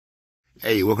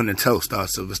Hey, welcome to Toast on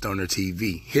Silverstoner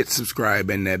TV. Hit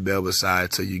subscribe and that bell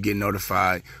beside so you get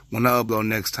notified when I upload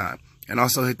next time. And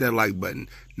also hit that like button.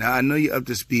 Now, I know you're up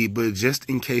to speed, but just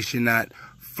in case you're not,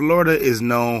 Florida is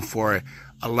known for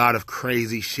a lot of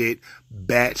crazy shit,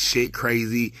 batshit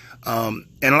crazy, and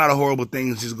a lot of horrible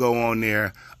things just go on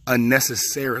there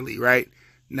unnecessarily, right?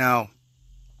 Now,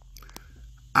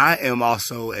 I am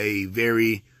also a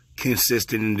very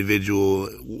consistent individual.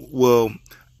 Well,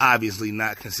 obviously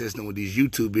not consistent with these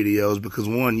YouTube videos because,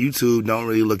 one, YouTube don't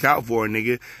really look out for a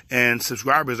nigga, and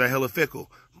subscribers are hella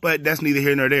fickle. But that's neither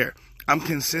here nor there. I'm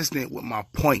consistent with my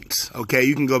points, okay?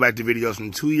 You can go back to videos from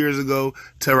 2 years ago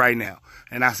to right now,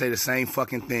 and I say the same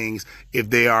fucking things if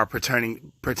they are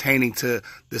pertaining to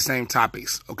the same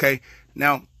topics, okay?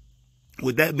 Now,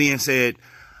 with that being said,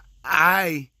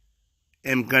 I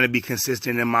am going to be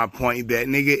consistent in my point that,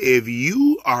 nigga, if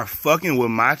you are fucking with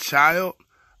my child,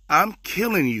 I'm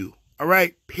killing you, all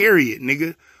right? Period,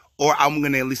 nigga. Or I'm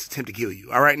going to at least attempt to kill you,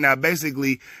 all right? Now,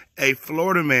 basically, a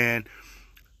Florida man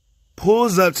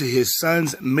pulls up to his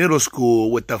son's middle school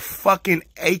with the fucking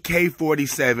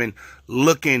AK-47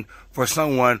 looking for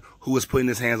someone who was putting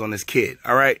his hands on his kid,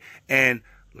 all right? And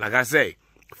like I say,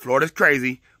 Florida's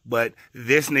crazy, but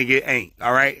this nigga ain't,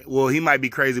 all right? Well, he might be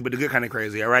crazy, but the good kind of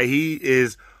crazy, all right? He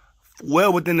is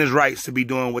well within his rights to be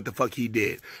doing what the fuck he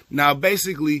did. Now,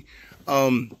 basically,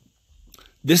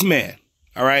 this man,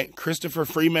 all right, Christopher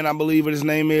Freeman, I believe what his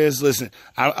name is. Listen,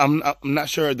 I'm not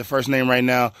sure of the first name right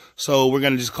now, so we're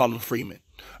going to just call him Freeman.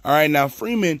 All right, now,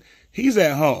 Freeman, he's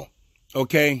at home,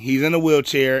 okay? He's in a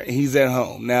wheelchair, and he's at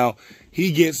home. Now,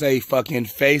 he gets a fucking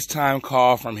FaceTime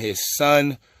call from his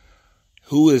son,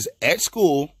 who is at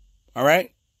school, all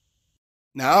right?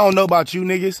 Now, I don't know about you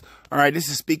niggas, all right? This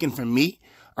is speaking for me,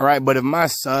 all right? But if my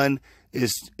son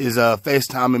is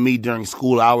FaceTiming me during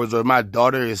school hours, or my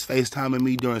daughter is FaceTiming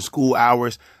me during school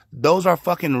hours, those are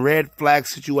fucking red flag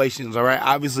situations, all right?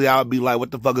 Obviously, I would be like,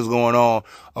 what the fuck is going on,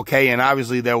 okay? And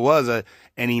obviously, there was an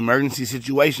emergency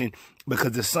situation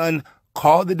because the son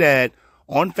called the dad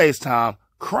on FaceTime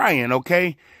crying,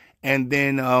 okay? And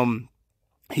then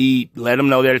he let him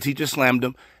know that the teacher slammed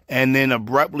him, and then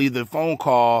abruptly the phone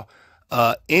call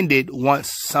ended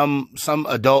once some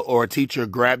adult or a teacher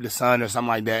grabbed the son or something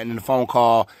like that, and then the phone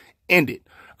call ended.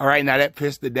 All right, now that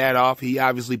pissed the dad off. He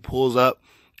obviously pulls up,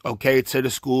 okay, to the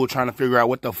school trying to figure out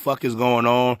what the fuck is going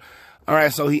on. All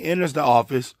right, so he enters the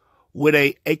office with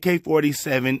a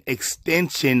AK-47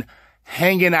 extension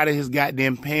hanging out of his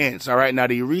goddamn pants. All right, now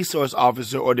the resource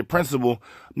officer or the principal,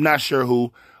 I'm not sure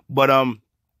who, but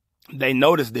they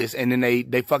noticed this, and then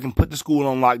they fucking put the school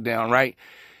on lockdown, right?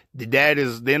 The dad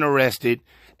is then arrested,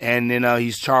 and then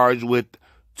he's charged with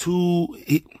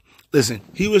he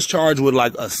was charged with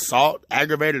like assault,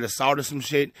 aggravated assault or some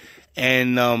shit,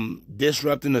 and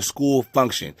disrupting the school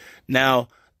function. Now,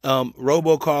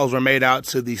 robocalls were made out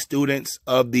to the students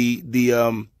of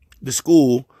the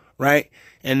school, right?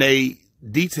 And they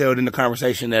detailed in the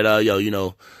conversation that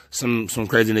some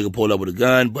crazy nigga pulled up with a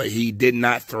gun, but he did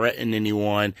not threaten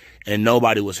anyone, and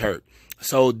nobody was hurt.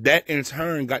 So that in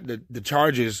turn got the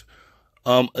charges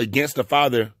against the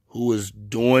father, who was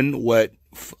doing what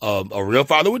a real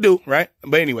father would do, right?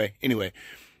 But anyway,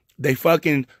 they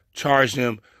fucking charged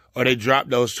him, or they dropped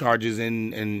those charges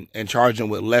and charged him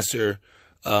with lesser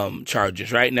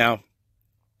charges. Right now,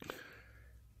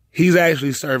 he's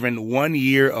actually serving 1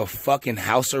 year of fucking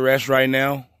house arrest right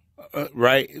now,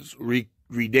 right? It's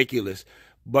ridiculous.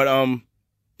 But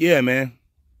yeah, man,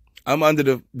 I'm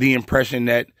under the impression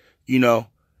that,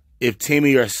 if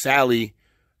Timmy or Sally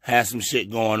has some shit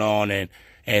going on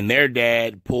and their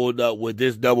dad pulled up with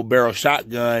this double barrel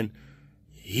shotgun,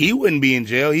 he wouldn't be in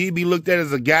jail. He'd be looked at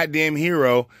as a goddamn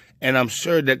hero. And I'm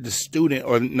sure that the student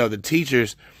or the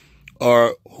teachers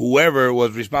or whoever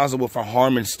was responsible for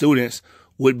harming students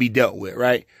would be dealt with,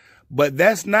 right? But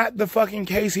that's not the fucking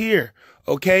case here,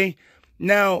 okay?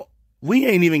 Now, we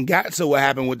ain't even got to what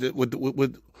happened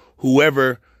with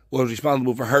whoever was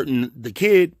responsible for hurting the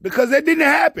kid, because that didn't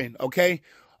happen, okay?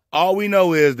 All we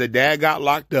know is the dad got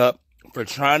locked up for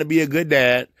trying to be a good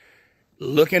dad,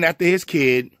 looking after his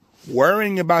kid,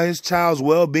 worrying about his child's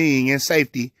well-being and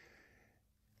safety,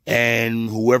 and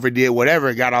whoever did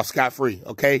whatever got off scot-free,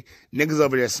 okay? Niggas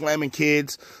over there slamming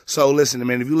kids. So listen,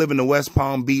 man, if you live in the West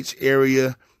Palm Beach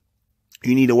area,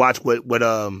 you need to watch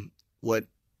what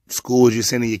schools you're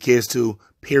sending your kids to,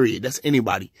 period. That's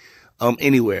anybody.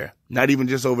 Anywhere, not even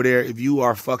just over there. If you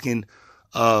are fucking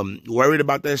worried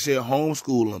about that shit,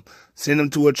 homeschool them, send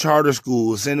them to a charter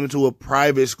school, send them to a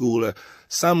private school or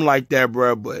something like that,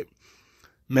 bro. But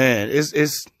man,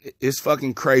 it's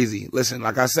fucking crazy. Listen,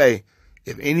 like I say,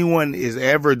 if anyone is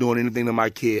ever doing anything to my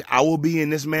kid, I will be in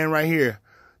this man right here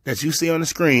that you see on the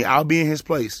screen. I'll be in his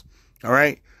place. All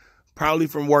right. Probably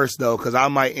from worse though, because I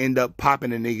might end up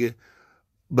popping a nigga,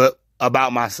 but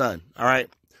about my son. All right.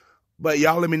 But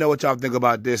y'all let me know what y'all think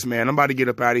about this, man. I'm about to get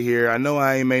up out of here. I know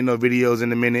I ain't made no videos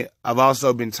in a minute. I've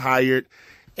also been tired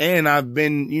and I've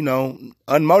been, you know,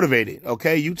 unmotivated.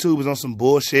 Okay. YouTube is on some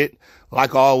bullshit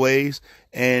like always.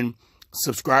 And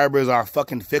subscribers are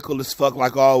fucking fickle as fuck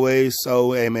like always.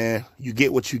 So, hey, man, you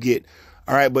get what you get.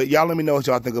 All right. But y'all let me know what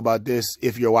y'all think about this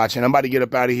if you're watching. I'm about to get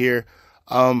up out of here.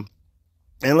 And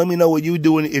let me know what you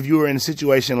doing if you were in a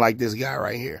situation like this guy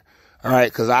right here. All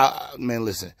right. Because man,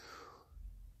 listen.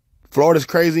 Florida's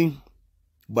crazy,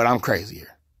 but I'm crazier.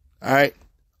 All right,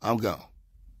 I'm gone.